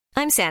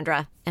I'm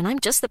Sandra, and I'm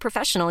just the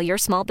professional your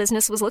small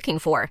business was looking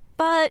for.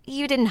 But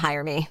you didn't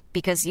hire me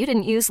because you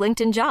didn't use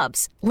LinkedIn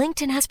Jobs.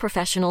 LinkedIn has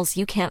professionals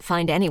you can't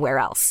find anywhere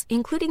else,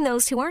 including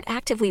those who aren't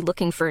actively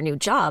looking for a new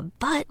job,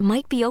 but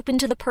might be open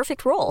to the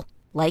perfect role,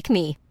 like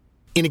me.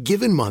 In a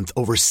given month,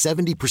 over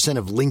 70%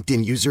 of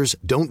LinkedIn users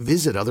don't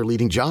visit other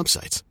leading job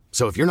sites.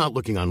 So if you're not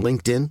looking on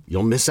LinkedIn,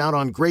 you'll miss out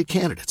on great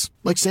candidates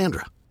like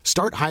Sandra.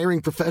 Start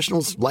hiring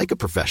professionals like a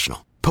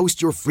professional.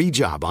 Post your free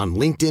job on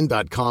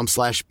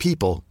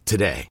linkedin.com/people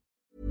today.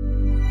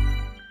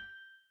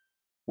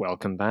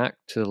 Welcome back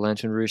to the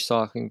Lantern Rouge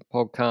Cycling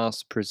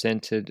Podcast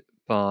presented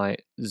by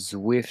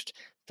Zwift.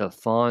 The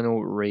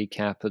final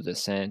recap of the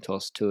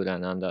Santos Tour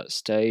Down Under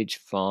Stage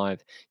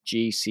 5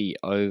 GC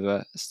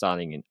over,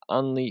 starting in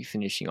Unley,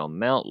 finishing on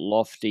Mount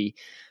Lofty,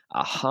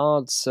 a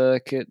hard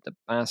circuit, the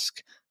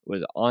Basque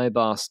with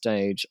Ibar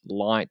stage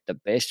light, the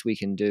best we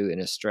can do in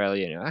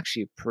Australia, and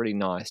actually a pretty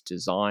nice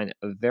design,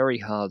 a very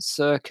hard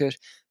circuit.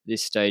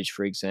 This stage,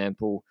 for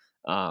example,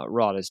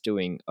 riders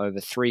doing over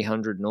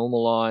 300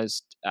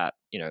 normalized at,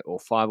 or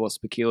 5 watts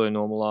per kilo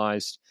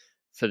normalized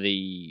for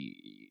the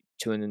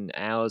 2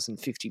 hours and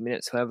 50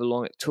 minutes, however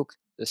long it took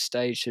the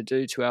stage to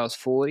do, 2 hours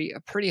 40, a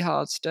pretty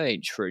hard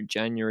stage for a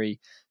January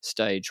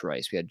stage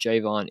race. We had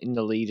Javine in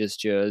the leader's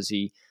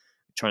jersey,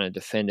 trying to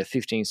defend a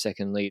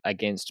 15-second lead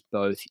against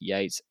both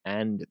Yates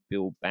and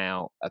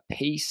Bilbao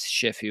apiece.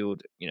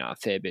 Sheffield, a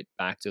fair bit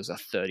back. There was a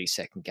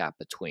 30-second gap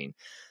between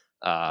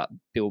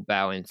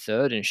Bilbao in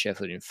third and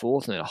Sheffield in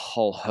fourth, and a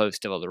whole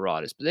host of other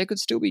riders. But there could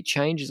still be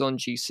changes on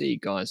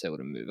GC, guys able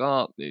to move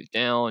up, move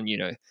down.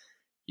 You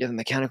have a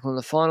mechanical in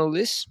the final of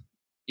this,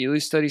 you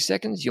lose 30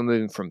 seconds, you're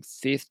moving from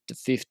 5th to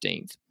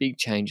 15th. Big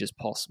changes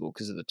possible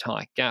because of the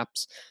tight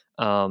gaps.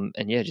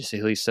 Just a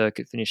hilly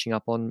circuit finishing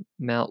up on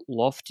Mount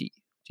Lofty.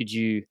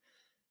 You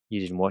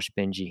didn't watch,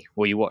 Benji?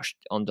 Well, you watched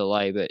on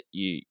delay, but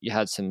you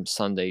had some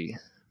Sunday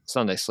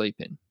sleep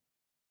in.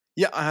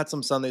 Yeah, I had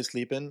some Sunday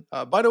sleep in.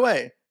 By the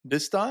way,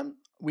 this time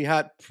we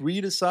had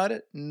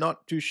pre-decided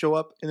not to show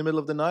up in the middle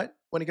of the night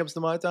when it comes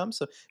to my time.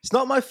 So it's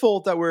not my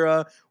fault that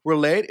we're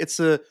late. It's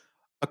a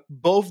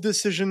both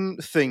decision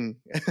thing.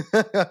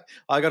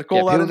 I got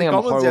called out in the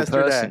comments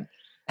yesterday.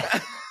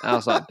 I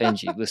was like,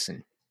 Benji,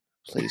 listen,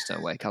 please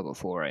don't wake up at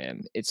 4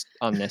 a.m. It's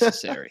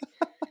unnecessary.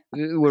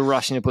 We're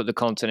rushing to put the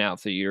content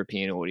out for the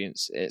European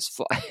audience. It's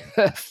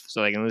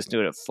so they can listen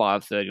to it at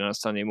 5:30 on a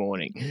Sunday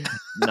morning.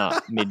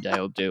 Midday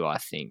will do, I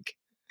think.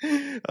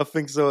 I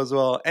think so as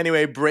well.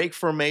 Anyway, break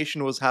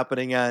formation was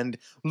happening, and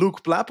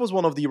Luke Plapp was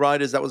one of the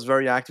riders that was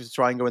very active to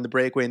try and go in the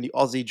breakaway in the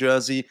Aussie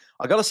jersey.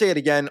 I gotta say it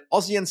again,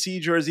 Aussie and C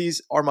jerseys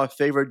are my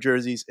favorite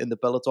jerseys in the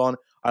peloton.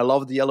 I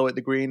love the yellow with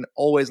the green,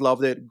 always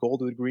loved it,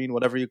 gold with green,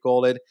 whatever you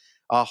call it.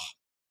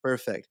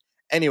 Perfect.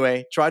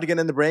 Anyway, tried to get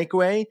in the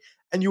breakaway,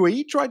 and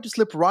UAE tried to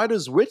slip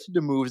riders with the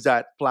moves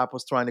that Plapp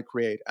was trying to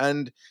create.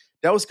 And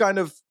that was kind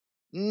of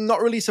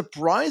not really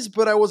surprised,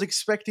 but I was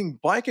expecting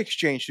Bike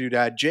Exchange to do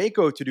that,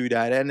 Jayco to do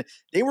that, and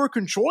they were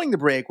controlling the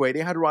breakaway. They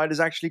had riders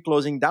actually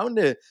closing down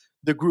the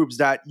groups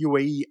that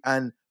UAE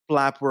and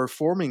Plapp were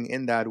forming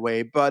in that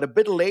way. But a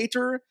bit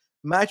later,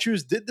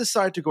 Matthews did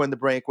decide to go in the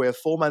breakaway, a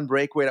full-man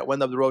breakaway that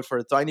went up the road for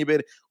a tiny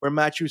bit, where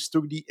Matthews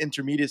took the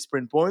intermediate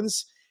sprint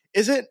points.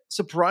 Is it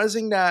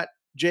surprising that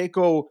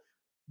Jayco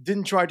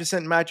didn't try to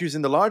send Matthews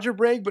in the larger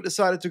break, but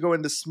decided to go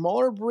in the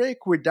smaller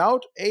break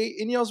without a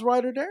Ineos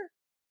rider there?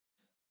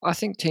 I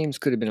think teams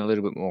could have been a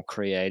little bit more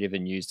creative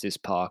and used this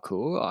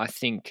parkour. I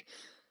think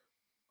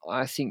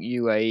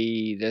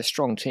UAE, they're a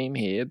strong team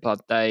here,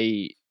 but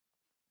they,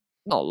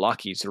 not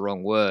lucky is the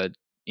wrong word,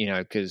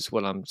 because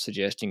what I'm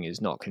suggesting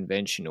is not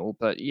conventional.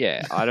 But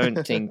yeah, I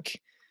don't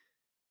think,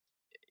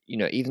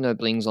 even though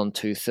Bling's on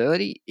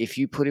 230, if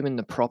you put him in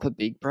the proper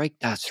big break,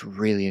 that's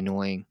really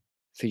annoying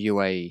for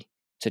UAE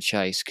to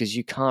chase because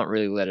you can't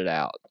really let it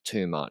out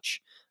too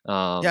much.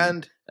 Or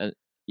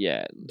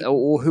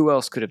who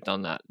else could have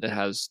done that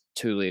has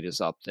 2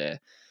 leaders up there?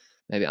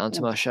 Maybe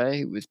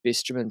Intermarché with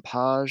Bistrom and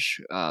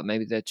Page.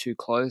 Maybe they're too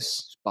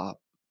close but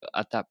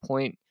at that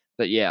point.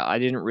 But yeah, I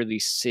didn't really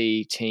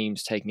see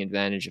teams taking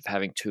advantage of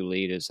having 2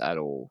 leaders at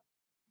all.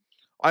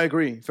 I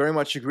agree, very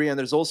much agree. And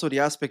there's also the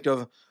aspect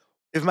of,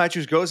 if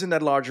Matthews goes in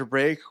that larger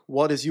break,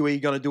 what is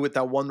UAE going to do with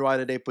that one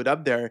rider they put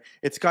up there?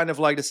 It's kind of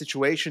like the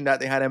situation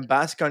that they had in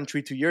Basque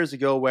Country 2 years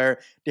ago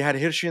where they had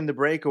Hirschi in the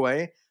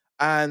breakaway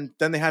and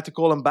then they had to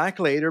call him back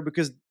later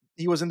because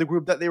he was in the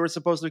group that they were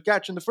supposed to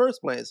catch in the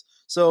first place.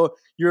 So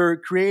you're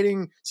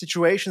creating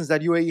situations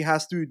that UAE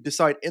has to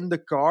decide in the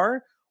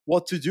car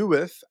what to do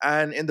with.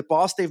 And in the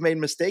past, they've made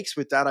mistakes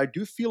with that. I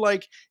do feel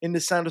like in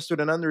the Santos Tour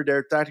Down Under,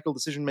 their tactical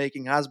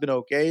decision-making has been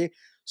okay.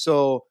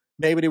 So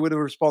maybe they would have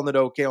responded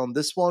okay on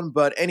this one.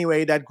 But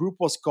anyway, that group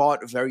was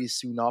caught very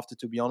soon after,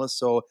 to be honest.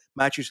 So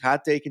Matthews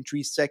had taken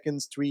 3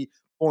 seconds, 3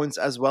 points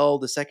as well.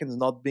 The seconds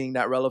not being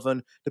that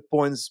relevant. The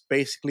points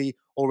basically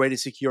already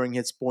securing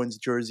his points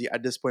jersey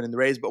at this point in the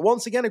race. But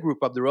once again, a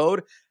group up the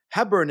road.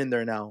 Hepburn in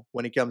there now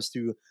when it comes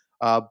to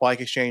Bike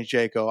Exchange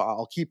Jayco.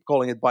 I'll keep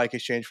calling it Bike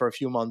Exchange for a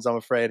few months, I'm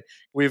afraid.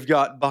 We've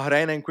got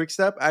Bahrain and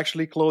Quickstep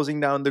actually closing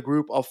down the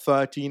group of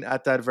 13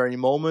 at that very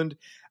moment.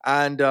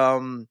 And,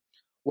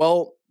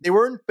 well, they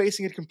weren't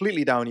pacing it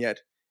completely down yet.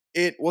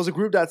 It was a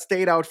group that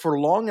stayed out for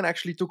long and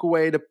actually took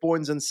away the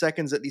points and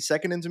seconds at the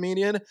second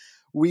intermediate.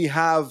 We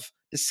have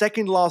the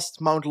second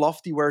last Mount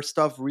Lofty where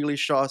stuff really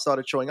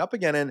started showing up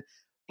again. And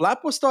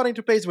Blap was starting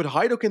to pace with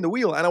Hajduk in the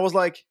wheel. And I was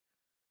like,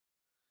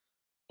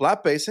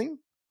 Blap pacing,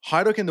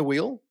 Hajduk in the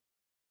wheel,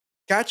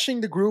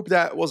 catching the group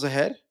that was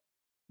ahead.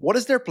 What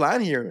is their plan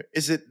here?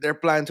 Is it their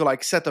plan to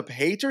like set up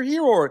Hater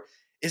here, or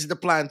is it the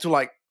plan to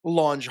like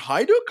launch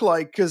Hajduk?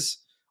 Like, because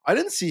I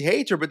didn't see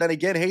Hater, but then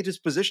again, Hater's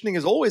positioning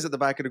is always at the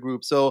back of the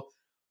group. So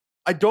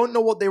I don't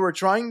know what they were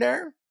trying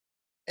there.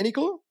 Any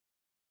clue?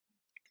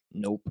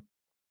 Nope.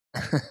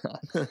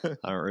 I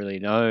don't really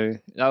know.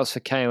 That was for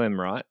KOM,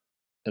 right?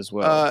 As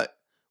well.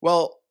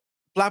 Well,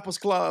 Blap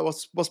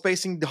was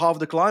pacing half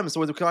the climb,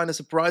 so it was kind of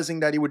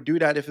surprising that he would do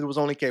that if it was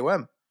only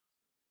KOM.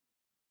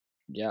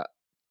 Yeah.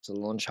 To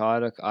launch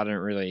Hajduk, I don't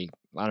really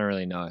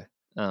know.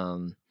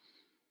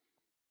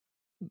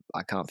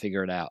 I can't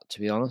figure it out, to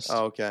be honest.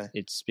 Oh, okay.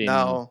 It's been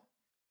now.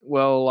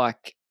 Well,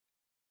 like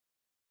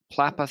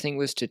Plap, I think,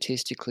 was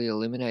statistically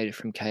eliminated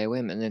from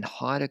KOM, and then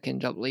Hajduk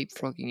ended up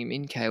leapfrogging him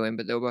in KOM,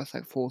 but they were both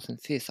like fourth and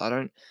fifth.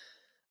 I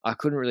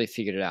couldn't really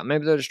figure it out.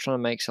 Maybe they're just trying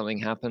to make something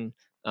happen.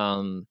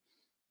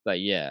 But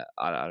yeah,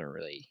 I don't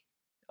really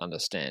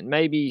understand.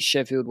 Maybe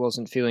Sheffield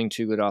wasn't feeling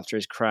too good after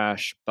his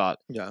crash, but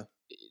Yeah,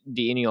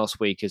 the Ineos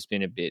week has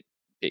been a bit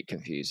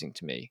confusing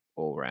to me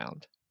all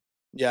round.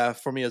 Yeah,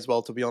 for me as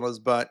well, to be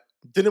honest. But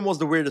Dinham was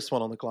the weirdest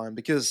one on the climb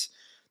because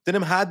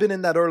Dinham had been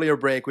in that earlier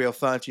breakaway of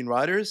 13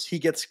 riders. He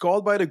gets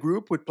caught by the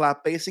group with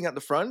Platt pacing at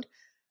the front.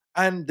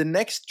 And the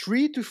next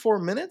 3 to 4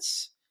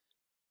 minutes,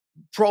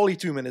 probably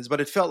 2 minutes,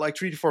 but it felt like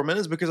 3 to 4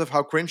 minutes because of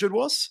how cringe it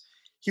was.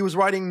 He was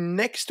riding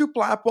next to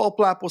Plapp while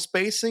Plapp was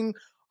pacing,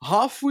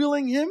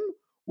 half-wheeling him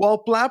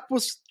while Plapp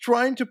was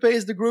trying to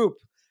pace the group.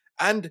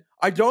 And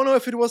I don't know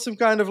if it was some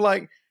kind of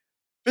like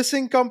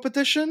pissing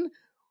competition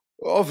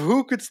of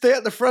who could stay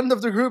at the front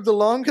of the group the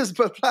longest,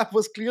 but Plapp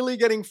was clearly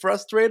getting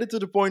frustrated to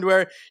the point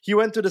where he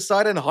went to the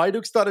side and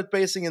Hajduk started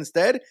pacing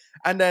instead.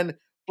 And then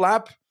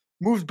Plapp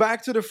moved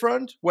back to the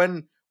front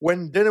when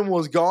Dinham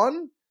was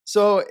gone.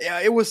 So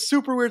yeah, it was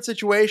super weird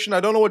situation.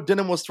 I don't know what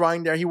Dinham was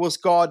trying there. He was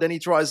caught, then he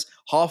tries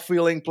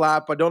half-wheeling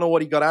Plapp. I don't know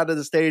what he got out of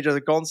the stage as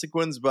a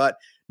consequence, but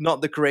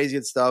not the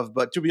craziest stuff.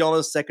 But to be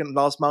honest, second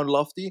last Mount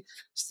Lofty,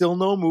 still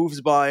no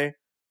moves by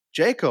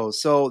Jayco.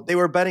 So they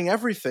were betting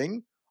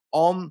everything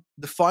on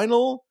the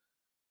final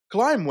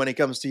climb when it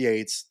comes to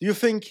Yates. Do you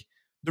think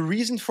the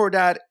reason for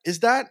that is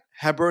that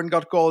Hepburn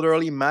got called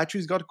early,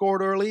 Matthews got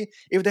called early?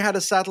 If they had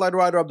a satellite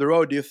rider up the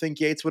road, do you think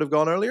Yates would have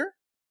gone earlier?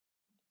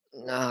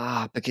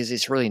 Nah, because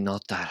it's really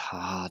not that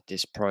hard,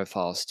 this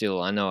profile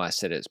still. I know I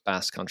said it's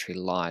Basque Country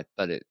light,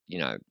 but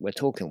we're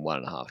talking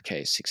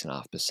 1.5K,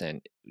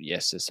 6.5%.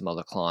 Yes, there's some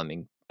other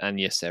climbing, and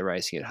yes, they're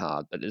racing it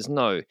hard, but there's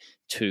no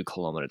 2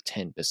 kilometer,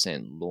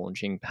 10%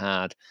 launching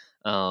pad.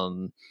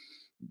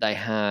 They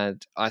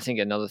had, I think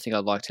another thing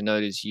I'd like to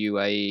note is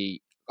UAE.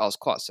 I was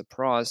quite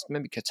surprised.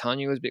 Maybe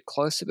Catania was a bit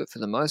closer, but for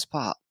the most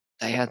part,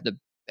 they had the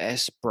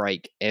best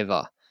break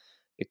ever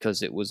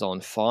because it was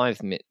on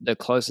 5 minutes. The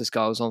closest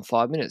guy was on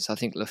 5 minutes, I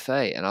think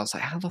Lefay. And I was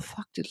like, how the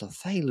fuck did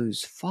Lefay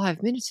lose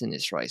 5 minutes in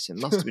this race? It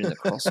must have been in the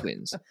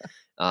crosswinds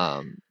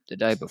the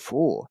day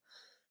before.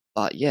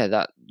 But yeah,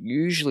 that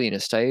usually in a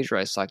stage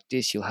race like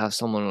this, you'll have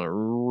someone on a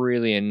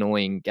really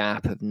annoying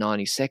gap of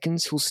 90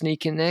 seconds who'll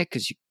sneak in there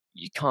because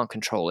you can't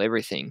control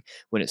everything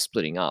when it's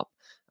splitting up.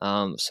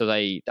 So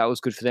that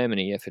was good for them, and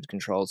he effort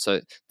controlled.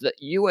 So the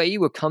UAE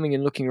were coming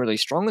and looking really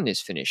strong in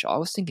this finish. I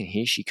was thinking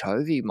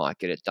Hirshikovi might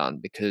get it done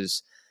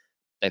because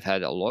they've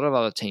had a lot of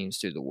other teams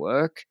do the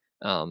work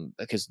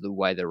because of the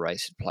way the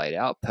race had played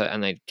out,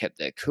 and they kept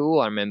their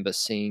cool. I remember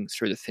seeing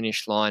through the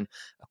finish line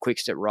a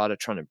quick-step rider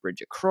trying to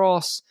bridge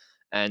across,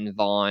 and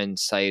Vine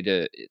say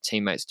to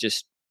teammates,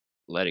 just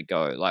let it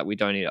go. Like, we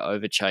don't need to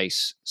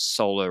overchase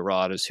solo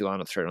riders who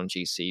aren't a threat on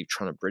GC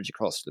trying to bridge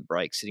across the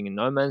break, sitting in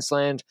no man's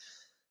land.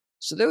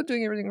 So they were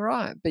doing everything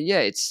right. But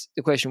yeah,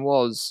 the question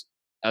was,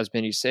 as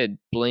Benny said,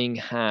 Bling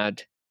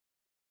had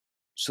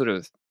sort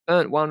of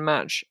burnt one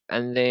match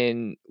and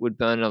then would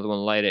burn another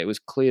one later. It was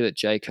clear that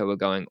Jayco were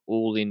going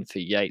all in for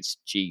Yates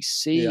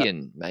GC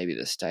and maybe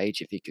the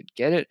stage if he could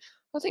get it.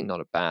 I think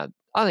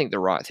the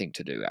right thing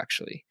to do,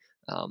 actually,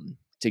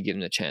 to give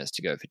him the chance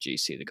to go for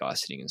GC, the guy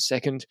sitting in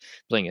second.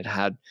 Bling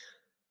had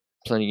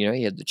plenty,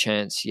 he had the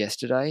chance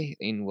yesterday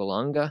in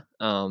Wollonga.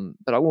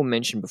 But I will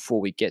mention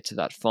before we get to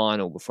that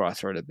final, before I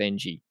throw to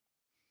Benji,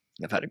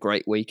 I've had a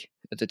great week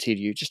at the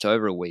TDU, just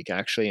over a week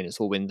actually, and it's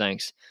all been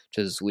thanks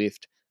to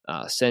Zwift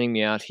sending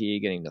me out here,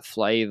 getting the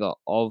flavour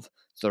of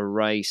the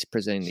race,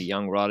 presenting the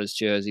Young Riders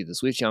jersey, the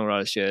Zwift Young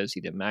Riders jersey,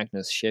 the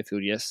Magnus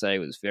Sheffield yesterday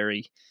was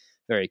very,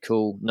 very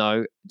cool.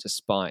 No,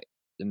 despite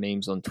the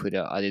memes on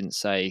Twitter, I didn't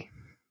say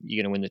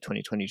you're going to win the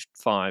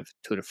 2025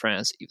 Tour de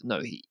France, even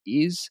though he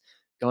is,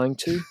 going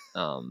to.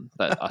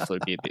 But I thought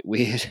it'd be a bit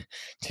weird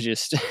to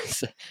just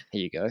here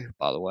you go.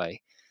 By the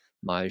way,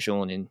 my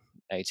Jean in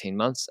 18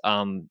 months.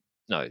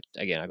 No,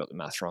 again, I got the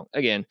maths wrong.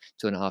 Again,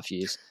 2.5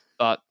 years.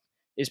 But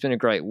it's been a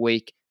great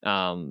week.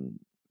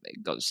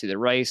 Got to see the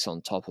race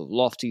on top of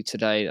Lofty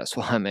today. That's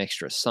why I'm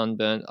extra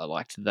sunburnt. I'd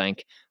like to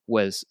thank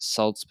Wes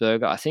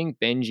Salzberger. I think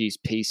Benji's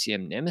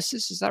PCM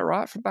nemesis. Is that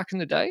right, from back in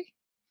the day?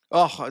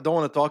 Oh, I don't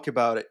want to talk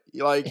about it.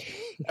 Like,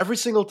 every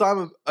single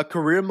time a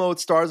career mode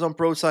starts on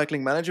Pro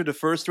Cycling Manager, the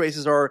first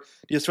races are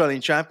the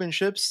Australian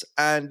Championships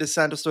and the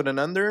Santos Down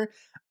Under.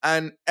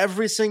 And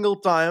every single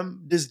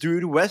time, this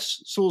dude,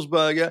 Wes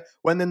Sulzberger,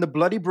 went in the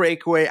bloody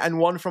breakaway and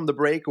won from the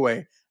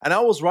breakaway. And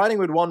I was riding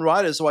with one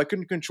rider, so I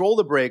couldn't control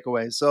the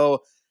breakaway.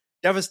 So,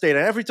 devastating.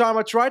 And every time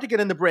I tried to get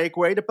in the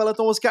breakaway, the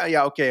peloton was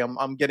yeah, okay,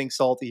 I'm getting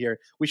salty here.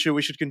 We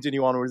should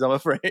continue onwards, I'm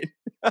afraid.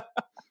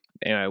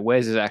 Anyway,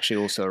 Wes is actually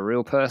also a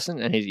real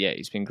person, and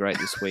he's been great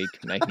this week,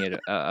 making it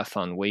a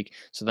fun week.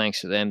 So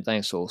thanks to them.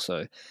 Thanks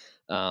also,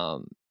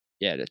 to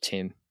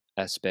Tim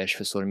at Spesh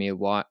for sorting me a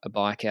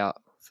bike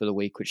out for the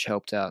week, which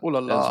helped out Ooh la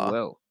la. as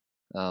well.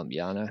 I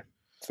know,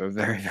 for a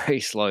very,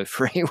 very slow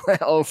freeway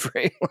old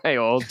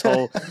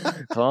tall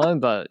climb,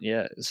 but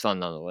yeah, it's fun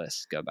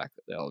nonetheless. Go back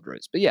to the old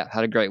routes. But yeah,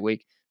 had a great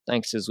week.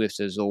 Thanks to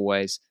Zwift as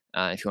always.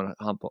 If you want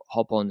to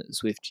hop on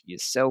Zwift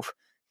yourself,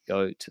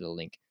 go to the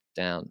link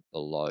down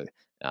below.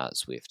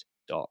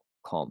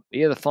 Zwift.com. But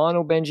yeah, the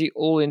final, Benji,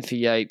 all in for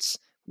Yates.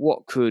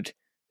 What could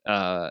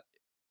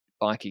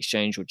Bike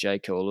Exchange or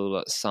Jayco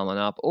Alula summon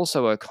up?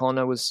 Also,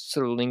 O'Connor was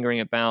sort of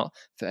lingering about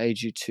for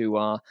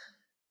AG2R.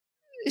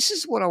 This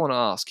is what I want to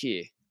ask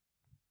here.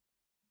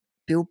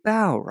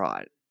 Bilbao,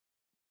 right?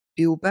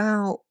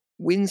 Bilbao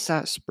wins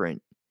that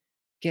sprint,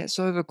 gets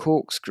over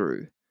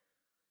Corkscrew,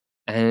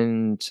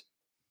 and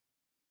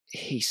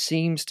he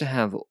seems to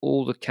have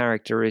all the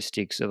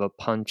characteristics of a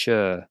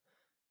puncher.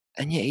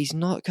 And yet he's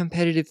not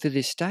competitive for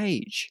this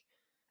stage.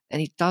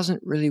 And he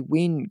doesn't really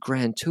win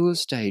Grand Tour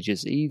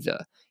stages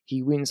either.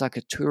 He wins like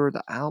a Tour of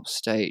the Alps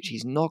stage.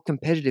 He's not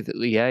competitive at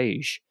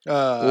Liège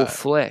or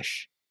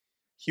Flèche.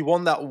 He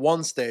won that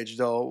one stage,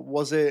 though.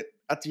 Was it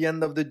at the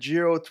end of the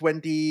Giro in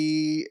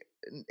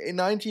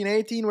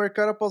 1918 where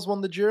Carapaz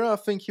won the Giro? I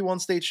think he won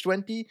stage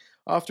 20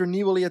 after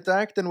Nibali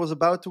attacked and was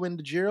about to win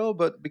the Giro.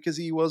 But because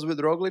he was with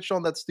Roglic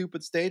on that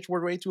stupid stage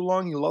for way too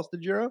long, he lost the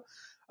Giro.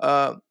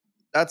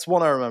 That's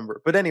one I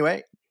remember. But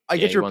anyway, I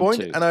get your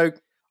point, and I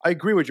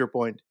agree with your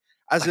point.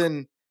 Is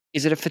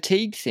it a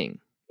fatigue thing?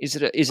 Is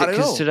it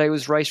because today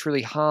was raced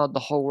really hard the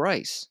whole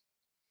race?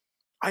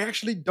 I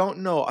actually don't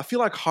know. I feel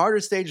like harder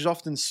stages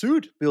often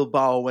suit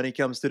Bilbao when it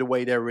comes to the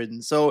way they're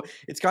ridden. So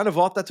it's kind of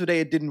odd that today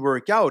it didn't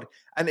work out.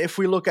 And if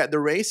we look at the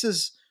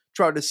races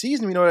throughout the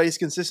season, we know that he's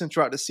consistent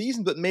throughout the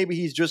season, but maybe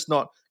he's just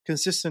not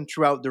consistent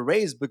throughout the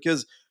race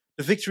because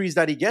the victories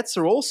that he gets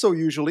are also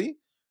usually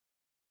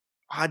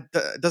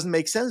doesn't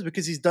make sense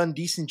because he's done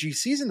decent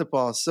GCs in the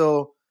past.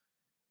 So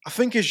I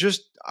think it's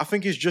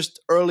just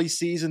early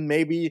season.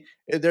 Maybe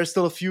there's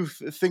still a few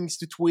things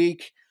to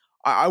tweak.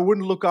 I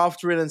wouldn't look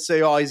after it and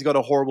say, oh, he's got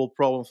a horrible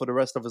problem for the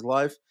rest of his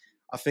life.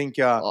 I think,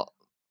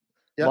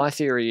 my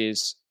theory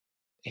is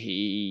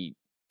he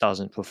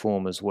doesn't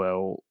perform as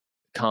well,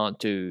 can't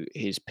do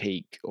his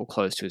peak or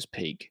close to his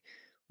peak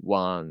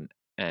 1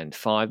 and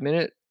 5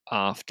 minute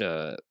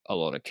after a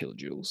lot of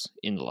kilojoules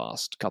in the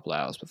last couple of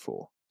hours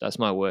before. That's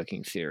my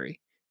working theory.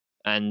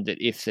 And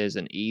that if there's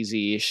an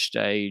easy-ish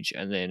stage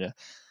and then a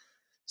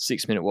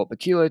 6-minute watt per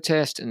kilo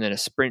test and then a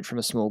sprint from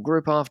a small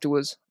group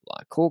afterwards,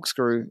 like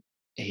Corkscrew,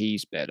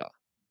 he's better.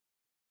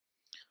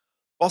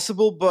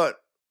 Possible, but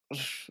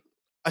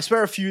I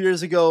swear a few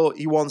years ago,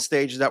 he won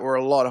stages that were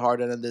a lot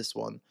harder than this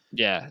one.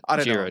 Yeah, I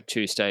don't know.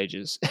 2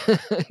 stages,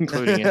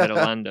 including ahead of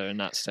Lando in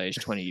that stage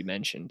 20 you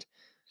mentioned.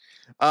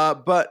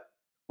 But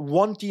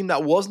one team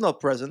that was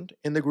not present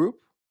in the group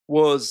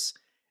was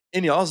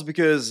Ineos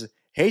because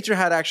Hayter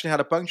had actually had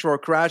a puncture or a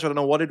crash. I don't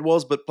know what it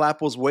was, but Plapp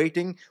was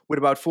waiting with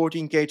about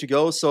 14K to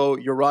go. So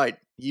you're right.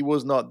 He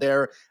was not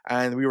there.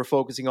 And we were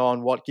focusing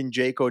on what can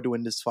Jayco do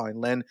in this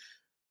final. And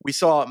we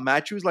saw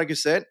Matthews, like you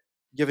said,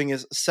 giving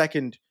his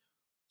second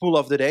pull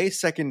of the day,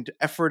 second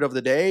effort of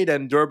the day.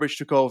 Then Derbish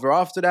took over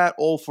after that,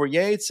 all for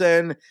Yates.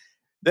 And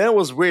then it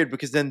was weird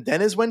because then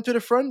Dennis went to the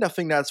front. I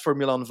think that's for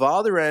Milan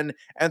Vader. And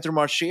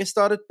Intermarché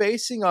started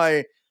pacing.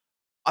 I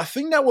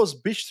think that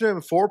was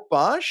Bistrom for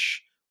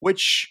Page,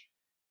 which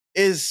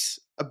is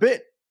a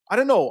bit, I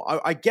don't know,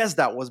 I guess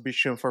that was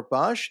Bistrom for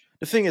Page.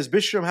 The thing is,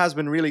 Bistrom has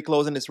been really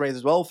close in this race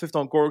as well. 5th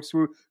on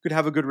Corkscrew, could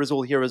have a good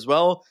result here as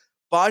well.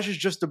 Page is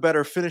just a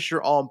better finisher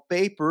on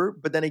paper,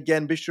 but then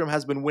again, Bistrom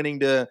has been winning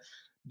the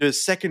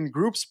second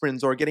group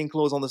sprints or getting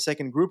close on the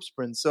second group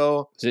sprint.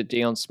 So is it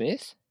Dion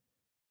Smith?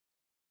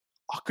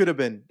 Could have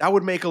been. That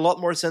would make a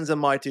lot more sense than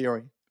my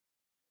theory.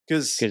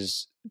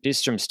 Because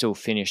Bistrom still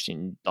finished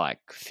in like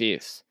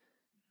 5th.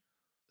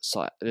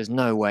 So there's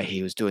no way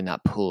he was doing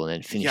that pull and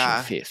then finishing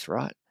 5th,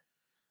 right?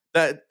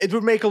 That it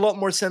would make a lot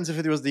more sense if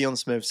it was Dion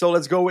Smith. So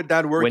let's go with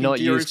that working theory for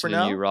now. We're not used to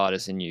the new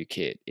riders and new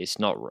kit. It's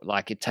not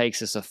like it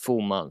takes us a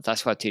full month.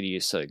 That's why TDU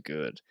is so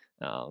good.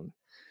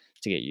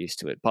 to get used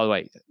to it. By the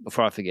way,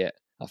 before I forget,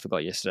 I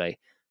forgot yesterday,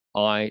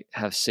 I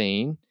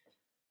saw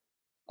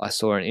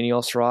an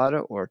Ineos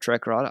rider or a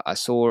Trek rider. I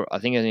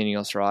think an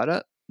Ineos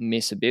rider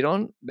miss a bit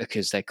on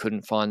because they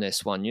couldn't find their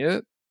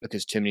soigneur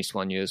because too many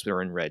soigneurs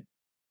were in red.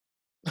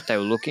 They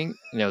were looking,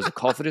 and there was a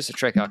Cofidis, a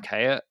Trek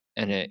Archaea,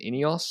 and an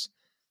Ineos,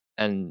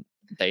 and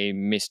they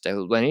missed. They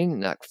went in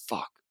and like,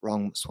 fuck,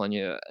 wrong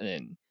soigneur, and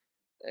then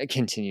it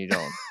continued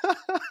on.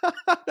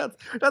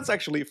 That's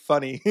actually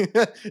funny.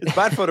 It's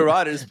bad for the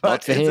riders,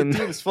 but it's him. the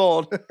team's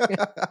fault.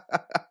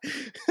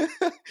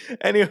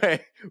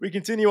 Anyway, we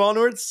continue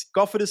onwards.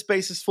 Cofidis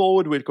paces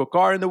forward with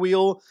Kokar in the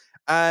wheel,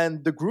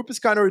 and the group is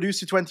kind of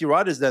reduced to 20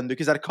 riders then,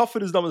 because at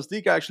Cofidis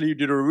Domestique actually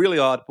did a really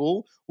hard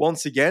pull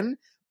once again,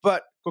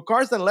 but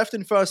Kokar's then left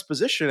in first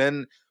position,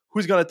 and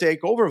who's going to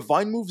take over?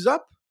 Vine moves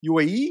up.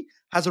 UAE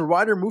has a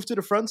rider move to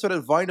the front so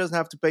that Vine doesn't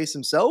have to pace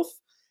himself.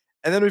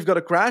 And then we've got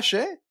a crash,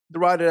 eh? The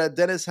rider that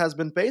Dennis has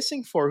been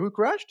pacing for. Who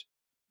crashed?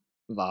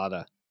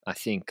 Vada. I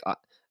think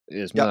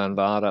there's Milan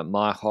Vada,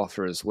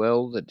 Mayhofer as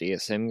well, the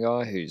DSM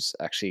guy, who's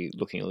actually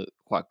looking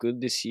quite good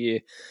this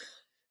year.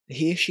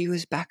 He or she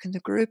was back in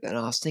the group, and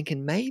I was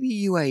thinking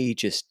maybe UAE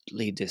just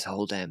lead this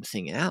whole damn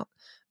thing out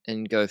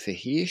and go for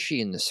he or she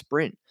in the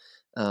sprint.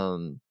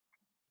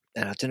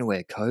 And I don't know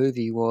where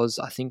Covey was.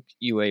 I think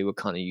UAE were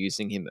kind of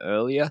using him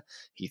earlier.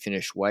 He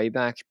finished way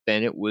back.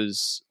 Bennett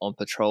was on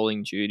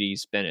patrolling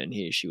duties. Bennett and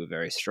he or she were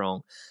very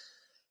strong.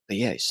 But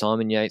yeah,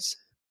 Simon Yates,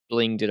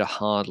 Bling did a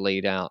hard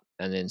lead out,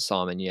 and then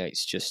Simon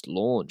Yates just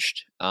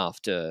launched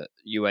after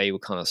UAE were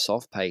kind of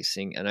soft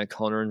pacing, and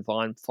O'Connor and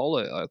Vine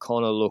followed.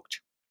 O'Connor looked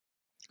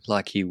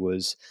like he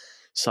was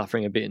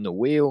suffering a bit in the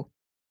wheel.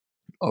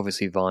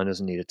 Obviously, Vine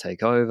doesn't need to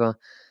take over.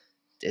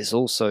 There's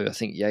also, I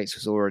think Yates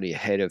was already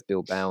ahead of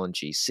Bilbao and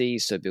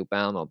GC, so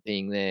Bilbao not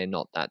being there,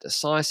 not that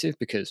decisive,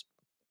 because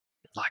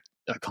like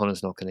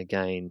O'Connor's not going to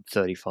gain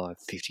 35,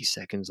 50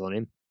 seconds on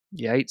him.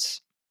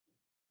 Yates,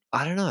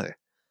 I don't know.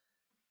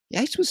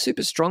 Yates was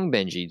super strong,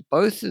 Benji.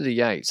 Both of the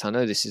Yates, I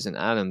know this isn't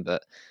Adam,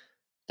 but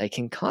they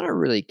can kind of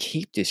really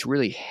keep this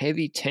really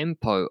heavy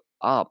tempo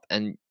up.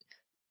 And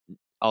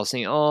I was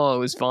thinking,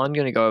 was Vine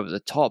going to go over the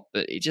top?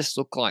 But it just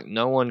looked like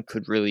no one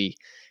could really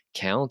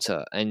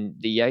counter. And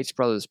the Yates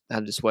brothers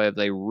have this way of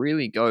they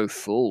really go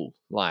full,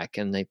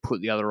 and they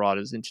put the other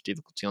riders into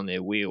difficulty on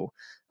their wheel.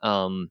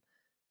 And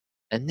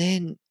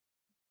then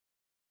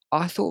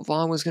I thought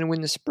Vine was going to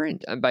win the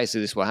sprint. And basically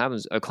this is what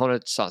happens.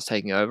 O'Connor starts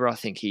taking over. I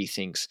think he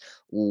thinks,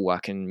 I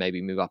can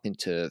maybe move up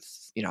into,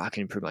 I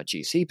can improve my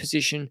GC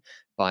position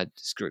by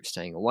this group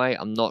staying away.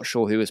 I'm not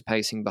sure who was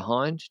pacing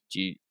behind.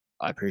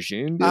 I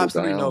presume Bilbao?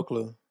 Absolutely no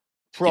clue.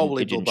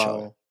 Probably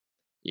Bilbao.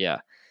 Yeah.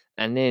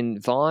 And then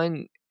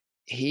Vine,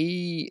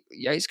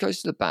 Yates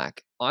goes to the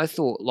back. I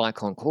thought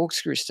like on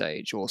Corkscrew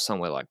stage or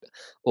somewhere like that.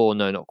 Or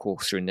no, not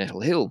Corkscrew,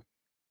 Nettle Hill,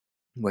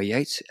 where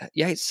Yates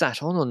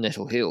sat on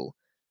Nettle Hill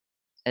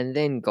and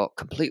then got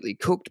completely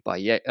cooked by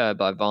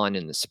Vine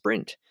in the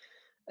sprint.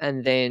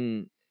 And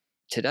then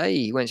today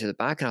he went to the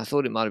back, and I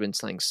thought it might have been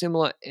something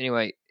similar.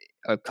 Anyway,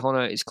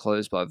 O'Connor is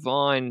closed by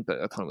Vine, but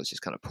O'Connor was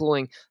just kind of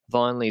pulling.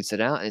 Vine leads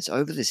it out, and it's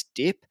over this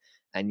dip,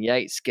 and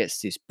Yates gets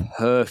this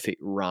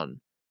perfect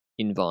run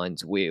in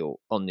Vine's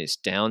wheel on this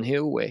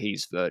downhill where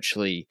he's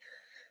virtually,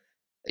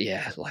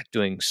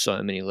 doing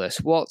so many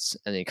less watts,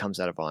 and then he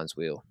comes out of Vine's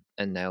wheel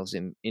and nails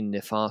him in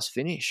the fast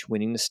finish,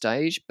 winning the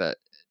stage, but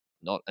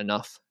not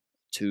enough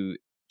to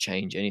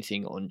change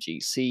anything on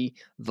GC.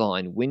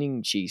 Vine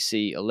winning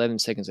GC 11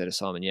 seconds out of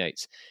Simon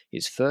Yates.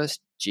 His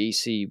first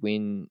GC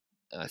win,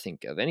 I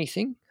think, of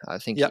anything. I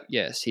think,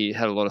 yes, he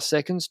had a lot of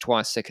seconds,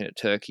 twice second at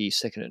Turkey,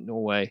 second at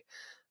Norway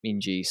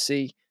in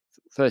GC.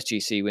 First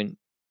GC win,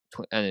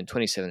 and then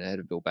 27 ahead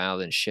of Bilbao,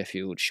 then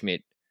Sheffield,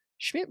 Schmidt.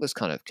 Schmidt was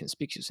kind of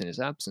conspicuous in his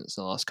absence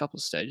in the last couple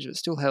of stages, but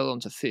still held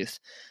on to fifth.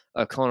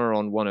 O'Connor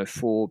on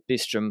 104,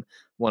 Bistrom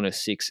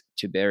 106,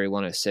 Tiberi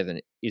 107,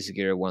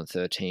 Izagirre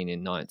 113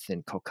 in ninth,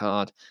 and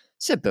Cockard.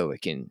 Seb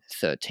Berwick in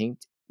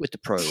 13th, with the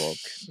prologue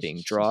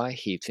being dry.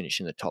 He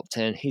finished in the top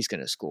 10. He's going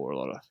to score a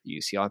lot of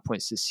UCI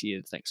points this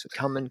year. Thanks for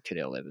coming.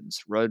 Cadell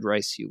Evans road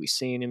race, you'll be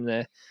seeing him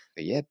there.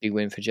 But yeah, big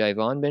win for Jay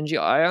Vine, Benji.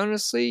 I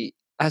honestly,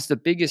 as the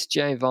biggest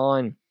Jay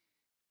Vine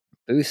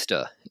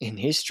booster in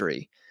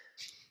history,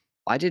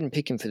 I didn't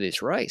pick him for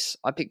this race.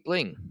 I picked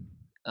Bling.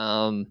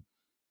 And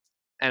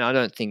I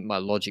don't think my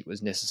logic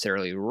was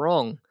necessarily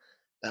wrong.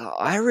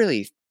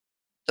 The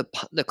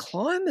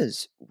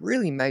climbers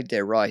really made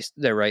their race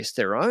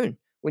their own.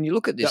 When you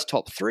look at this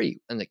top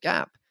three and the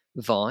gap,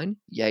 Vine,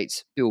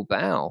 Yates,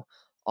 Bilbao,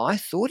 I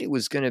thought it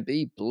was going to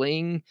be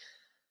Bling,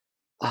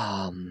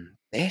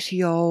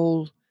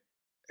 Bettiol,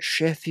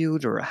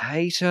 Sheffield, or a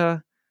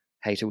Hayter.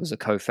 Hayter was a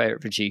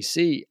co-favourite for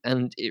GC,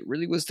 and it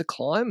really was the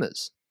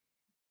climbers.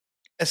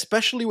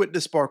 Especially with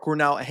this parkour.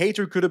 Now,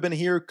 Hayter could have been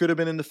here, could have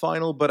been in the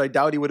final, but I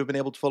doubt he would have been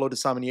able to follow the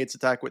Simon Yates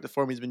attack with the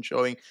form he's been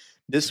showing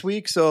this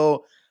week.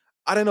 So,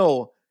 I don't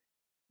know.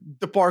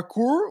 The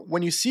parkour,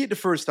 when you see it the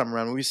first time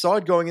around, when we saw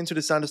it going into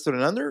the Santos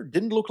Down Under,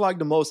 didn't look like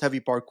the most heavy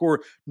parkour.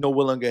 No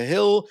Willunga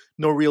Hill,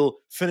 no real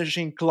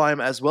finishing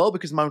climb as well,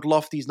 because Mount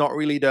Lofty is not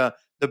really the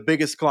the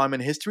biggest climb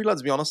in history.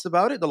 Let's be honest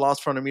about it. The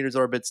last 400 meters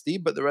are a bit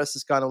steep, but the rest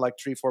is kind of like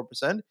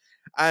 3-4%.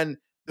 And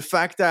the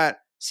fact that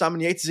Simon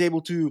Yates is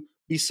able to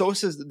be so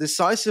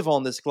decisive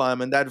on this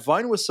climb, and that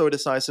Vine was so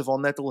decisive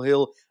on Nettle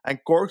Hill and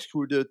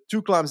Corkscrew, the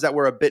two climbs that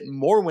were a bit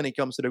more when it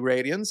comes to the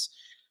gradients,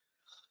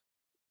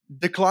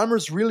 the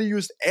climbers really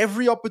used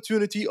every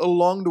opportunity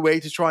along the way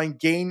to try and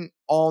gain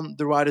on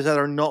the riders that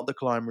are not the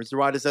climbers, the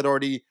riders that are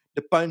the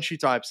punchy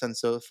types and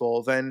so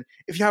forth. And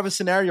if you have a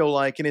scenario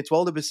like in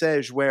Étoile de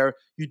Bessèges where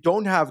you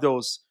don't have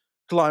those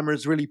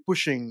climbers really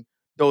pushing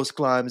those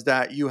climbs,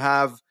 that you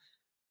have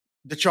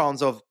the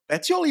chance of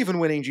Bettiol even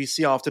winning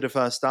GC after the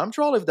first time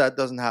trial if that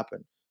doesn't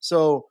happen.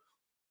 So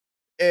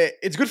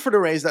it's good for the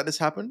race that this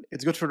happened.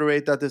 It's good for the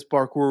race that this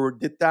parkour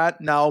did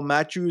that. Now,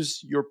 Matthews,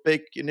 your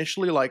pick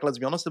initially, like, let's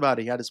be honest about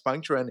it, he had his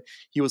puncture and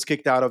he was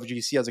kicked out of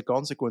GC as a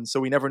consequence. So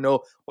we never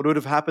know what would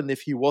have happened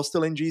if he was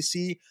still in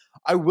GC.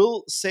 I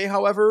will say,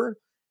 however,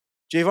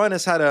 Jay Vine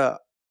has had a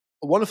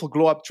wonderful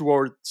glow up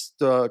throughout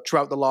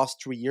the last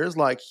 3 years.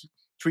 Like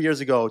 3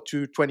 years ago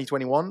to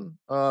 2021,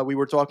 we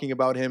were talking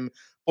about him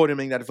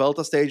podiuming that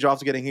Vuelta stage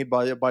after getting hit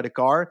by the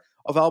car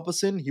of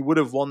Alpecin. He would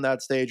have won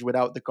that stage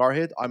without the car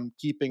hit. I'm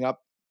keeping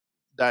up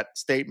that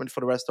statement for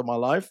the rest of my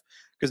life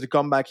because the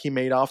comeback he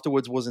made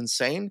afterwards was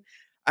insane.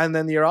 And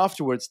then the year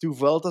afterwards, 2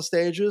 Vuelta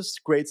stages,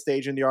 great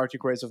stage in the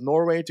Arctic Race of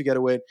Norway together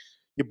with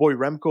your boy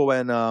Remco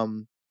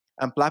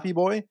and Plappy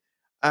Boy.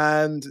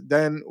 And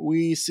then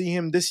we see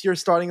him this year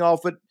starting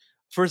off with,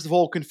 first of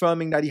all,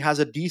 confirming that he has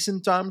a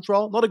decent time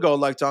trial. Not a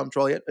godlike time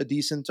trial yet, a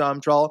decent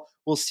time trial.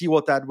 We'll see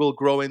what that will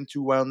grow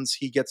into once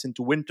he gets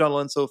into wind tunnel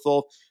and so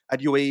forth at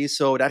UAE.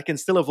 So that can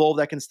still evolve,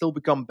 that can still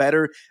become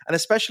better. And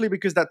especially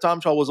because that time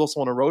trial was also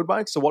on a road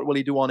bike. So what will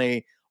he do on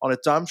a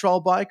time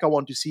trial bike? I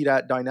want to see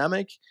that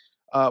dynamic.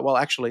 Well,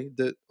 actually,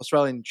 the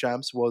Australian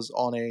champs was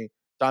on a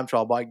time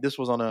trial bike. This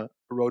was on a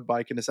road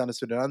bike in the Santos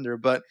Down Under.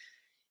 But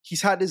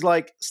he's had his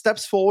like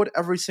steps forward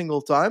every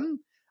single time.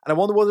 And I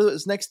wonder what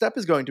his next step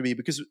is going to be,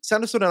 because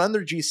Santos Down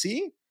Under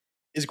GC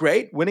is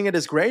great. Winning it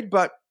is great,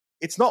 but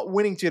it's not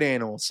winning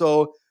Tirreno.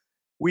 So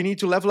we need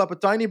to level up a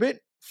tiny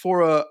bit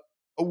for a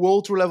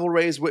World Tour level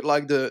race with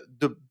like the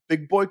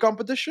big boy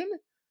competition.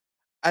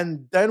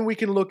 And then we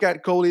can look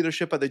at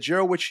co-leadership at the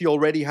Giro, which he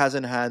already has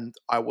in hand,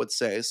 I would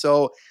say.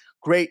 So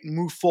great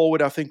move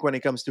forward, I think, when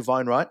it comes to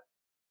Vine, right?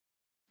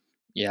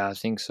 Yeah, I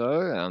think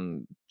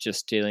so.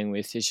 Just dealing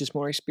with, it's just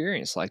more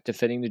experience. Like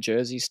defending the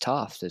jersey's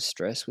tough. There's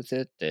stress with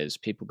it. There's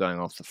people going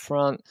off the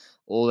front.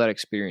 All that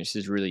experience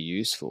is really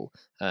useful.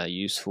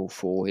 Useful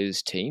for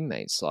his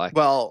teammates. Like,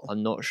 well,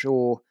 I'm not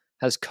sure,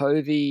 has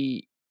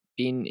Covey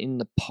been in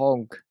the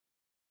Pog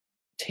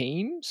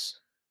teams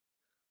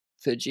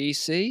for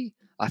GC?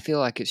 I feel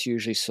like it's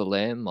usually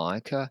Soler,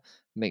 Micah,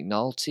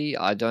 McNulty.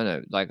 I don't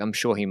know. Like, I'm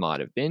sure he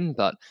might have been,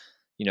 but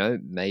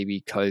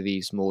maybe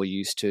Covey's more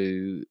used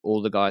to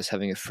all the guys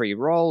having a free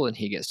roll and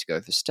he gets to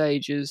go for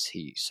stages.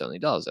 He certainly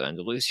does at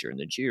Andalusia and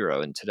the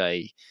Giro, and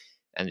today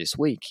and this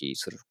week he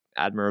sort of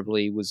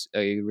admirably was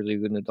really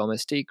good in the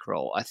domestique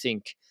role. I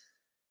think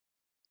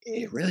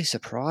it's really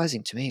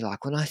surprising to me.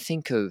 Like when I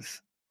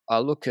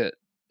look at,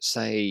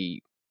 say,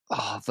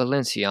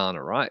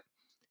 Valenciana, right?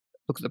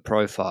 Look at the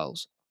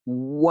profiles.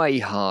 Way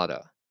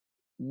harder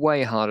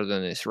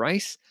than this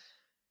race.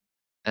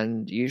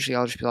 And usually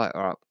I'll just be like,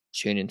 all right,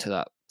 tune into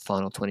that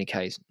final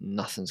 20Ks.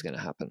 Nothing's going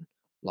to happen.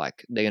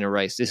 Like they're going to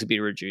race. This will be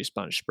a reduced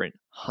bunch sprint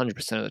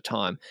 100% of the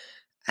time.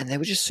 And they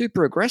were just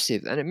super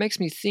aggressive. And it makes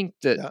me think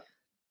that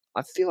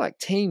I feel like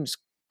teams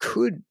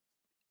could,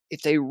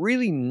 if they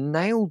really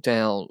nail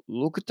down,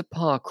 look at the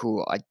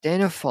parkour,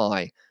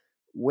 identify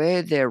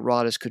where their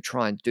riders could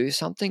try and do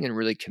something and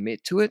really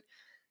commit to it,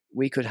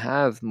 we could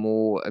have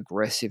more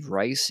aggressive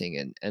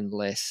racing and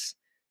less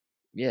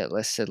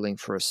settling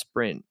for a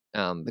sprint.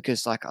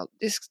 Because like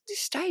this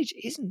stage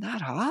isn't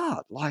that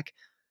hard. Like,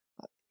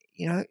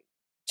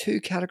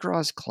 2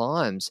 categorized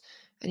climbs,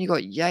 and you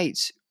got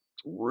Yates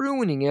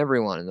ruining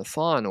everyone in the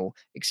final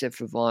except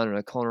for Vine and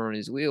O'Connor on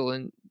his wheel,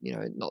 and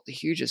not the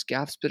hugest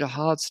gaps, but a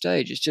hard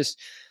stage.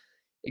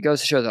 It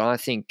goes to show that I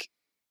think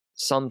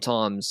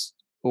sometimes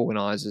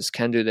organisers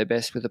can do their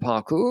best with the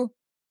parkour,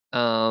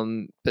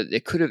 but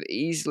there could have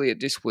easily at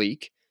this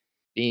week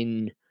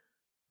been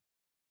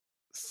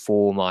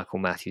 4 Michael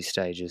Matthews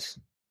stages,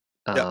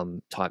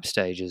 type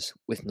stages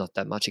with not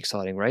that much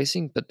exciting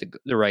racing, but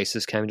the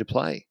races came to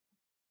play.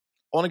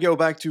 I want to go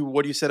back to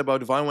what you said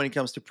about Vine when it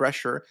comes to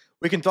pressure.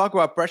 We can talk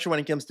about pressure when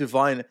it comes to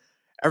Vine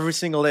every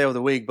single day of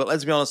the week, but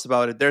let's be honest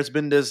about it. There's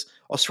been this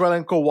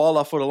Australian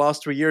koala for the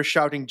last 3 years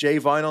shouting Jay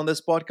Vine on this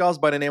podcast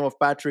by the name of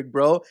Patrick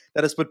Bro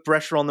that has put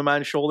pressure on the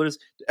man's shoulders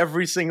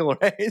every single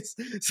race.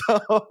 So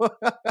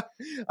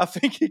I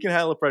think he can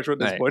handle pressure at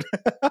this point.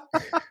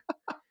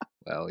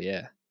 Well,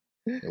 yeah.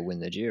 He'll win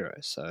the Giro,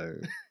 so...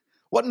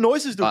 What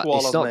noises do koalas make?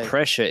 It's not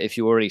pressure if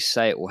you already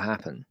say it will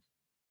happen.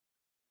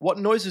 What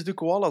noises do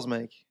koalas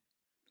make?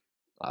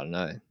 I don't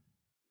know.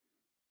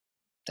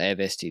 They have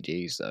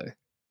STDs, though.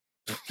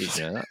 Did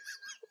you know that?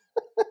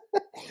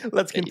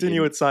 Let's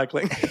continue with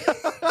cycling.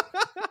 A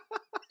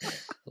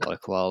lot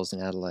of koalas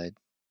in Adelaide.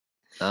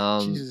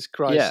 Jesus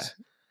Christ. Yeah.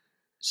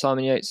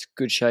 Simon Yates,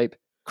 good shape.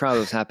 Crowd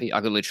was happy.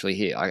 I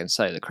can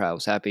say the crowd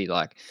was happy.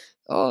 Like,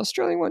 oh,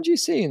 Australian won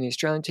GC and the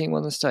Australian team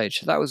won the stage.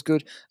 So that was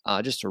good.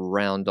 Just to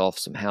round off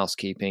some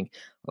housekeeping.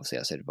 Obviously,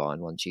 I said Vine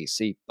won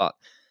GC, but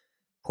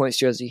points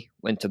jersey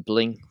went to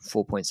Bling,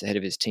 4 points ahead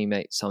of his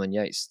teammate Simon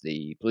Yates.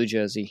 The blue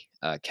jersey,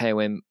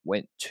 KOM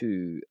went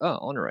to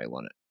Honore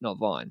won it, not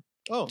Vine.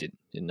 Oh, didn't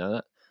know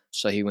that.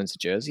 So he wins the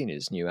jersey in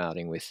his new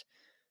outing with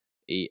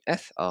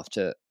EF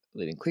after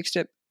leaving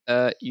Quickstep.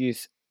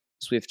 Youth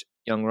Swift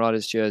Young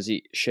Riders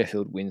jersey,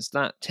 Sheffield wins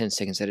that. 10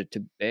 seconds ahead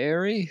to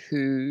Barry,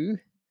 who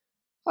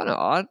I don't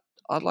know.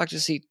 I'd like to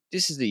see.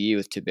 This is the year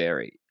with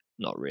Tiberi.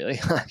 Not really.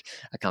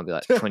 I can't be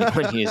like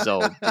 21 years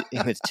old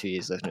with 2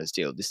 years left in his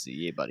deal. This is the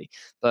year, buddy.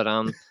 But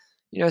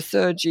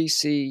third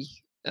GC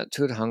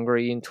Tour de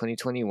Hungary in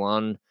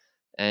 2021,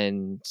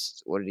 and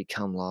what did he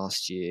come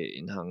last year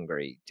in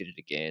Hungary? Did it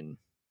again.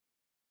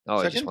 Oh,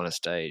 second? He just won a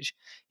stage.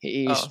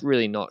 He's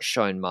really not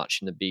shown much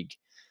in the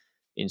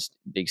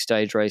big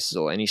stage races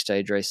or any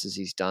stage races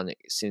he's done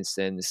since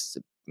then. This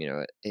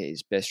is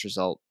his best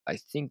result, I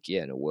think,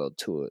 in a World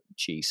Tour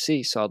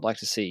GC. So I'd like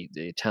to see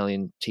the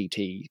Italian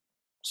TT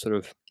sort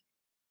of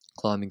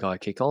climbing guy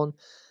kick on.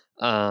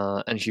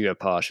 And Hugo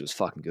Pache was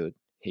fucking good.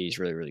 He's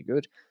really, really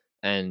good.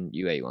 And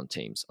UAE won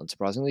teams,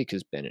 unsurprisingly,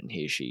 because Bennett and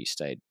Hirschi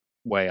stayed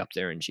way up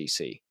there in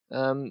GC.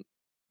 Paul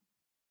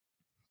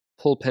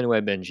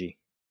Penway Benji.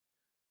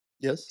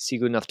 Yes. Is he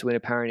good enough to win a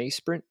Paris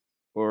sprint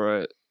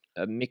or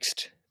a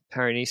mixed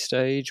Paris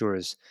stage, or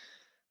is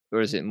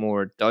it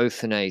more a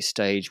Dauphiné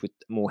stage with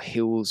more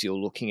hills you're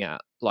looking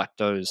at, like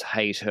those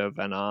Hayter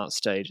Van Aert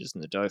stages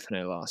in the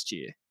Dauphiné last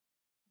year?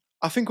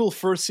 I think we'll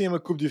first see him win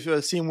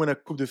a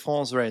Coupe de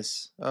France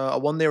race, a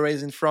one-day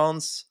race in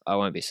France. I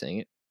won't be seeing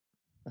it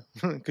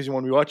because you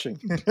won't be watching.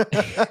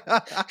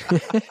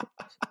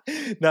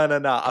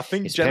 No. I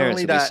think his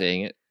generally parents will be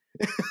seeing it.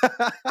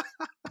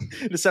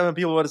 The 7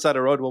 people on the side of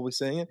the road will be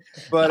seeing it,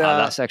 but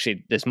that's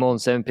actually there's more than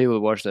 7 people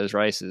who watch those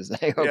races.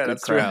 They got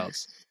good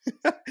crowds.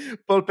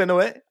 Paul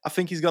Penouet, I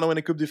think he's going to win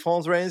a Coupe de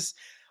France race.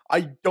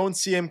 I don't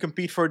see him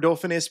compete for a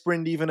Dauphiné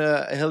sprint, even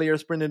a hillier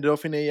sprint in the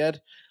Dauphiné yet.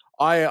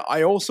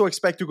 I also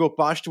expect Hugo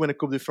Pache to win a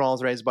Coupe de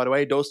France race, by the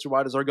way. Those two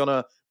riders are going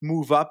to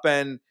move up,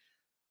 and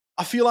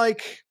I feel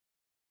like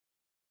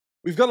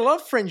we've got a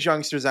lot of French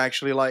youngsters,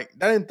 actually. Like,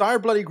 that entire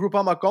bloody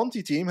Groupama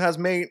Conti team has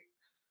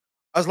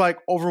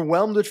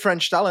overwhelmed with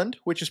French talent,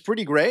 which is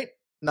pretty great.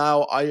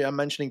 Now, I am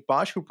mentioning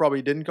Pache, who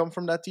probably didn't come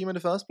from that team in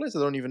the first place. I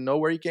don't even know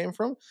where he came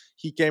from.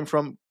 He came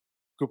from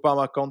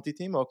Groupama Conti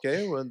team.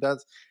 Okay, well,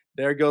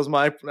 there goes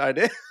my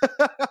idea.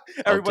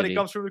 Everybody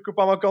comes from the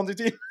Groupama Conti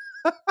team.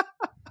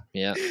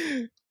 Yeah.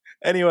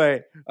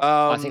 Anyway,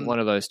 I think one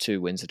of those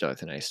two wins the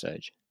Dauphiné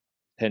stage.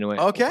 Penouet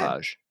or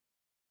Pache.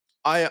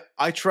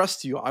 I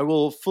trust you. I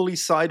will fully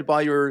side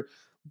by your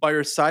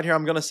side here.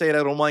 I'm gonna say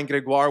that Romain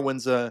Grégoire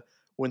wins a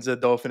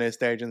Dauphiné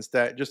stage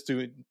instead, just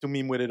to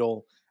meme with it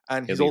all.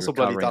 And he's also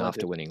bloody talented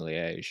after winning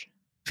Liège.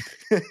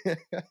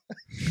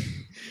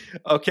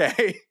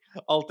 Okay,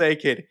 I'll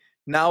take it.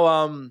 Now,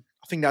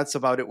 I think that's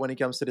about it when it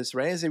comes to this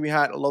race. We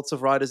had lots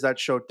of riders that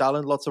showed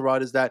talent, lots of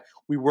riders that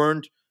we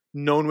weren't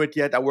known with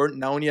yet, that weren't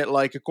known yet.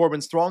 Like Corbin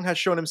Strong has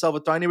shown himself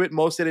a tiny bit,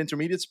 mostly at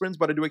intermediate sprints,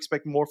 but I do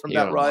expect more from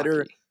that rider.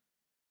 Unlucky.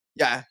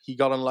 Yeah, he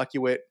got unlucky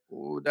with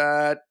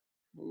that.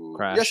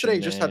 Crash yesterday,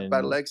 he just had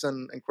bad legs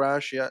and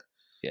crash.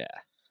 Yeah.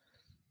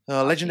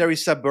 Legendary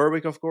Seb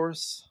Berwick, of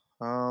course.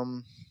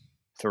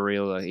 For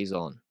real, though, he's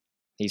on.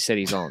 He said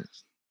he's on.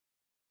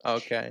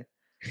 Okay.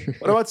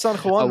 What about San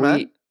Juan,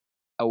 man?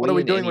 What are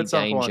we doing with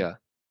San Juan?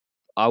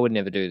 I would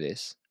never do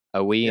this.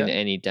 Are we in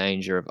any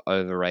danger of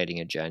overrating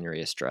a January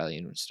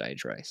Australian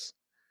stage race?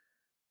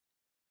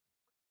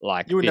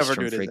 Like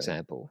Bistrom, for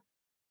example.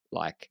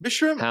 Like,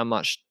 Bistrom, how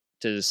much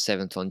does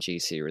 7th on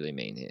GC really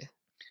mean here?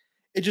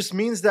 It just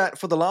means that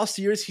for the last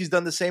years, he's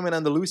done the same in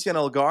Andalusia and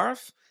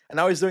Algarve, and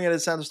now he's doing it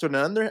at Santos Down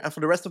Under, and for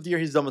the rest of the year,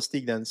 he's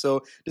domestique then.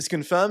 So this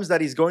confirms that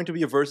he's going to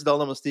be a versatile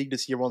domestique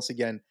this year once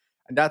again,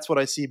 and that's what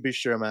I see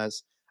Bistrom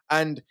as.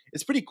 And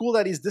it's pretty cool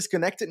that he's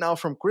disconnected now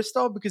from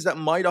Christoph, because that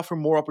might offer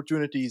more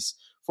opportunities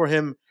for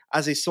him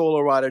as a solo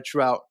rider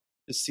throughout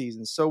the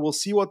season. So we'll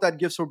see what that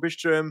gives for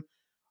Bistrom.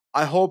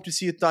 I hope to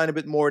see a tiny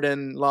bit more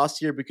than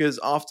last year, because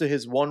after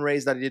his one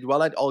race that he did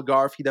well at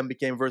Algarve, he then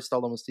became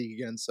versatile domestique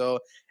again. So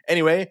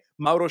anyway,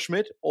 Mauro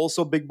Schmidt,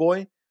 also big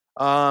boy.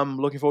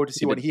 Looking forward to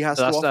see what he has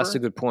to offer. That's a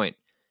good point.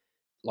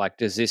 Like,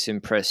 does this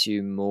impress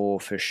you more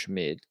for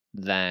Schmidt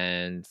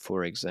than,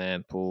 for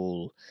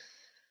example,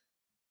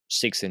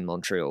 6th in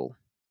Montreal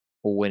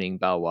or winning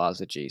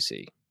Baloise at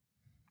GC?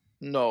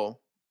 No.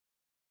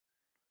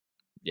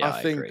 Yeah,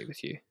 I agree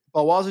with you.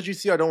 Baloise at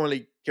GC, I don't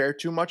really care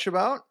too much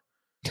about.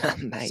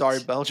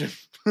 Sorry, Belgium.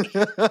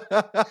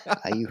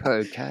 Are you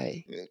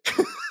okay?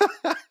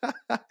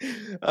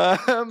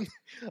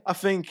 I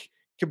think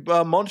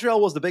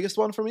Montreal was the biggest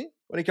one for me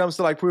when it comes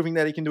to like proving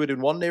that he can do it in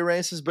one-day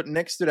races. But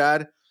next to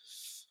that,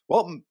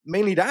 well,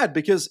 mainly that,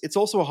 because it's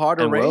also a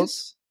harder race.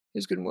 Worlds? He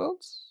was good in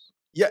Worlds?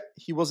 Yeah,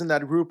 he was in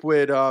that group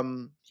with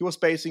he was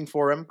pacing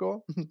for Remco.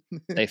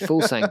 They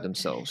full sank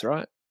themselves,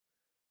 right?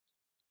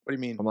 What do you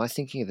mean? Am I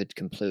thinking of a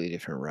completely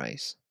different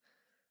race?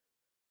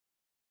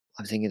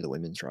 I'm thinking of the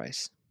women's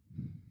race.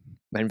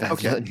 When Van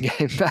Vleuten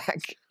came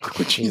back,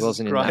 he Jesus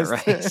wasn't Christ. in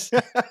that race.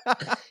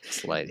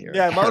 It's late here.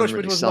 Yeah, Okay, Mauro I'm Schmidt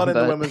really was not in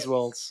the sunburnt. women's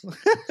worlds.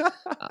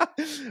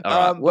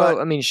 All right. Well,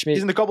 I mean, Schmidt,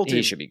 he's in the Cobble he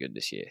team. should be good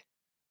this year.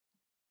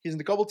 He's in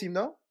the Cobble team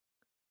now?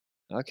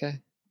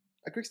 Okay.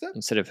 At Quickstep?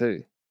 Instead of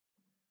who?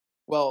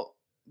 Well,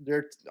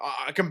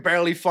 I can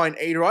barely find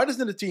 8 riders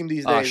in the team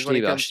these days when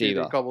it comes to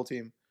the Cobble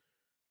team.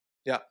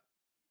 Yeah.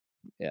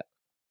 Yeah.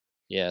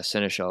 Yeah,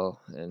 Seneschal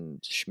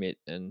and Schmidt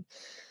and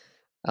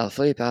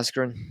Alaphilippe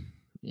Asgreen.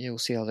 Yeah, we'll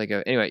see how they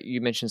go. Anyway, you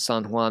mentioned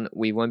San Juan.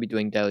 We won't be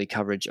doing daily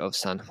coverage of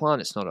San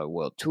Juan. It's not a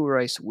World Tour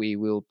race. We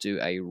will do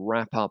a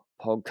wrap-up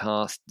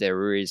podcast.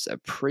 There is a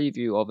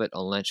preview of it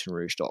on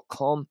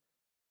lanternrouge.com.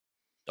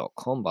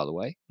 .com, by the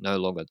way. No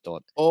longer Oh,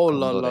 .com.au.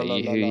 la, la, la, la,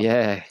 la.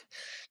 Yeah.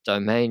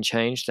 Domain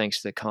change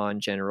thanks to the kind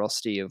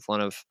generosity of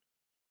one of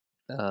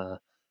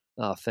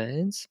our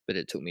fans. But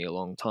it took me a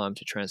long time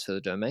to transfer the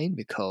domain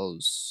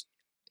because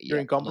You're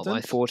incompetent. Not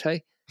my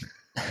forte.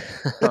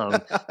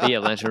 But yeah,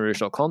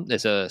 lanternrouge.com.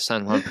 There's a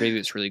San Juan preview.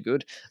 It's really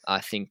good. I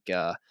think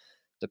the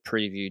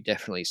preview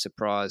definitely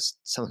surprised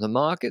some of the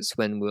markets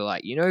when we're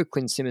like,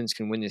 Quinn Simmons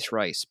can win this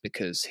race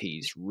because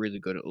he's really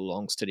good at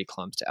long, steady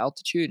climbs to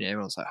altitude. And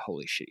everyone's like,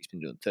 holy shit, he's been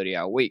doing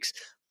 30-hour weeks.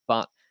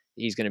 But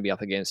he's going to be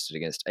up against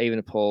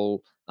Evenepoel,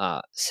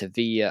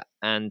 Sevilla,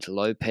 and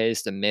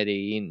Lopez, the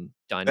Medellin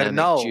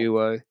dynamic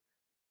duo.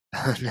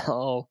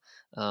 No.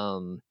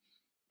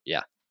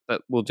 Yeah.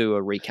 But we'll do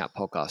a recap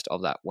podcast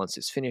of that once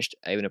it's finished.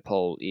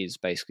 Evenepoel is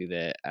basically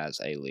there as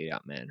a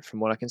lead-out man, from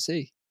what I can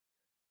see.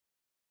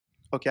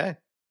 Okay.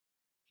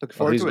 Looking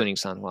forward to it. Who's winning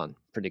San Juan?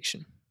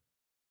 Prediction.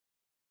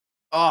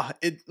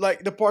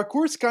 The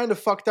parkour's kind of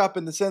fucked up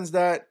in the sense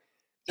that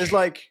there's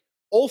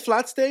all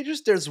flat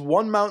stages. There's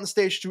one mountain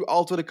stage to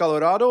Alto de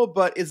Colorado,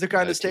 but it's the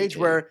kind of stage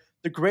where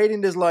the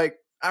gradient is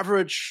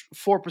average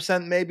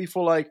 4% maybe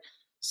for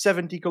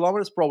 70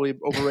 kilometers, probably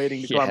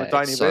overrating the climb a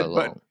tiny bit.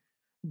 Long.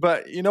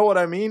 But you know what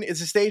I mean? It's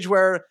a stage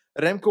where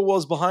Remco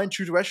was behind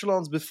true to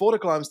echelons before the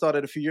climb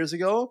started a few years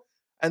ago.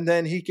 And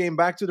then he came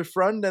back to the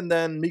front. And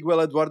then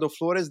Miguel Eduardo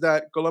Flores,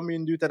 that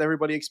Colombian dude that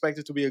everybody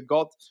expected to be a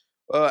god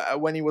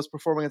when he was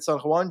performing at San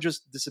Juan,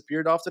 just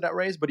disappeared after that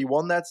race. But he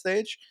won that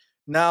stage.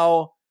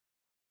 Now,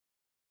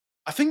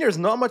 I think there's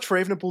not much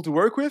for Evenepoel to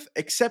work with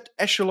except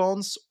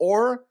echelons,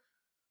 or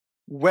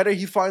whether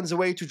he finds a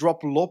way to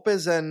drop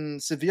Lopez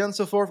and Sevilla and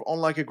so forth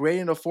on a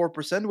gradient of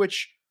 4%,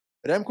 which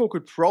Remco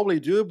could probably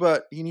do,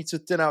 but he needs to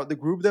thin out the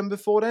group then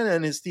before then,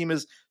 and his team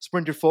is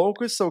sprinter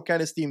focused, so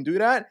can his team do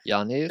that?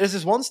 Yeah, There's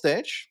this one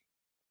stage.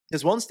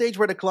 There's one stage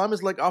where the climb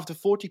is after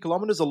 40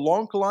 kilometers, a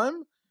long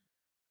climb,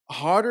 a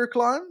harder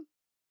climb.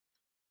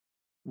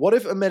 What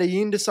if a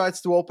Medellin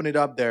decides to open it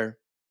up there?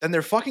 Then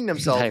they're fucking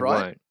themselves,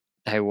 right?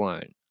 They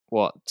won't.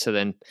 What? To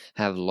then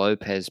have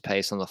Lopez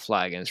pace on the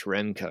flag against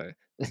Remco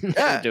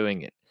for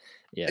doing it.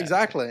 Yeah.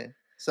 Exactly.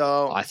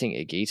 So I think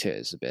Higuita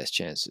is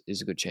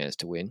a good chance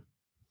to win.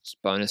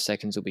 Bonus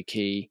seconds will be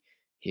key.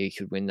 He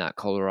could win that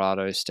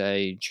Colorado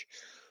stage.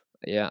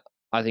 Yeah,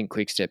 I think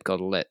Quickstep got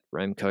to let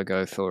Remco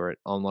go for it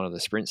on one of the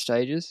sprint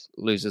stages.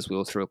 Loses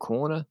wheel through a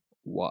corner.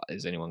 What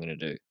is anyone going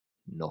to do?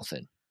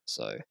 Nothing.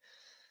 So,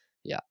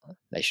 yeah,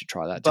 they should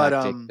try that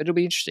tactic. But it'll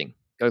be interesting.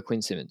 Go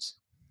Quinn Simmons.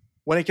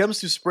 When it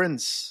comes to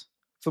sprints,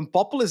 Van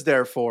Poppel is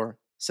there for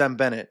Sam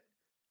Bennett.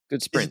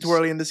 Good sprints. Is it too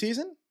early in the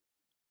season?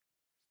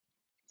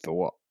 For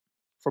what?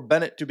 For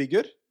Bennett to be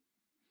good?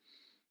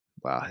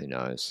 Wow, who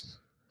knows?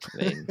 I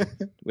mean,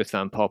 with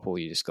Van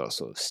Poppel, you just got to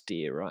sort of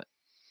steer, right?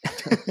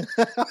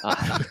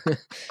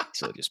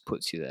 So it just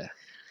puts you there.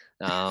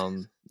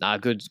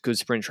 Good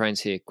sprint trains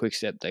here.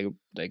 Quickstep,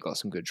 they got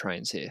some good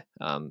trains here.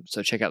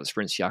 So check out the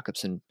sprints: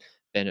 Jakobsen,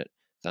 Bennett,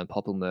 Van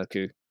Poppel,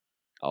 Merku.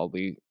 We'll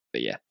be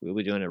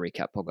doing a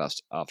recap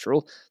podcast after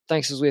all.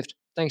 Thanks to Zwift.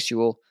 Thanks to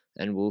you all,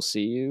 and we'll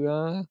see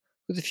you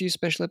with a few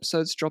special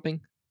episodes dropping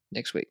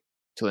next week.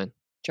 Till then,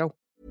 ciao.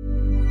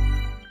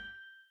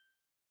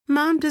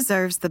 Mom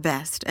deserves the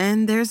best,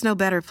 and there's no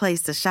better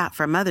place to shop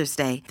for Mother's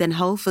Day than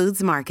Whole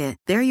Foods Market.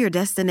 They're your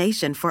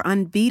destination for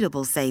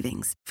unbeatable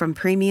savings, from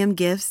premium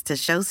gifts to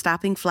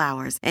show-stopping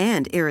flowers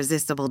and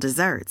irresistible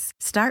desserts.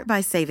 Start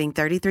by saving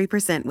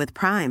 33% with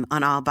Prime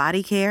on all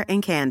body care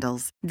and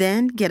candles.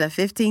 Then get a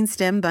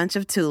 15-stem bunch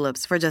of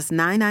tulips for just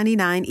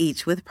 $9.99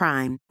 each with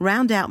Prime.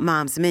 Round out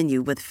Mom's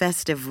menu with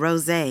festive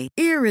rosé,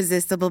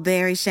 irresistible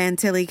berry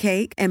chantilly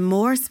cake, and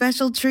more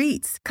special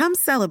treats. Come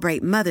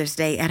celebrate Mother's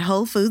Day at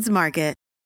Whole Foods Market.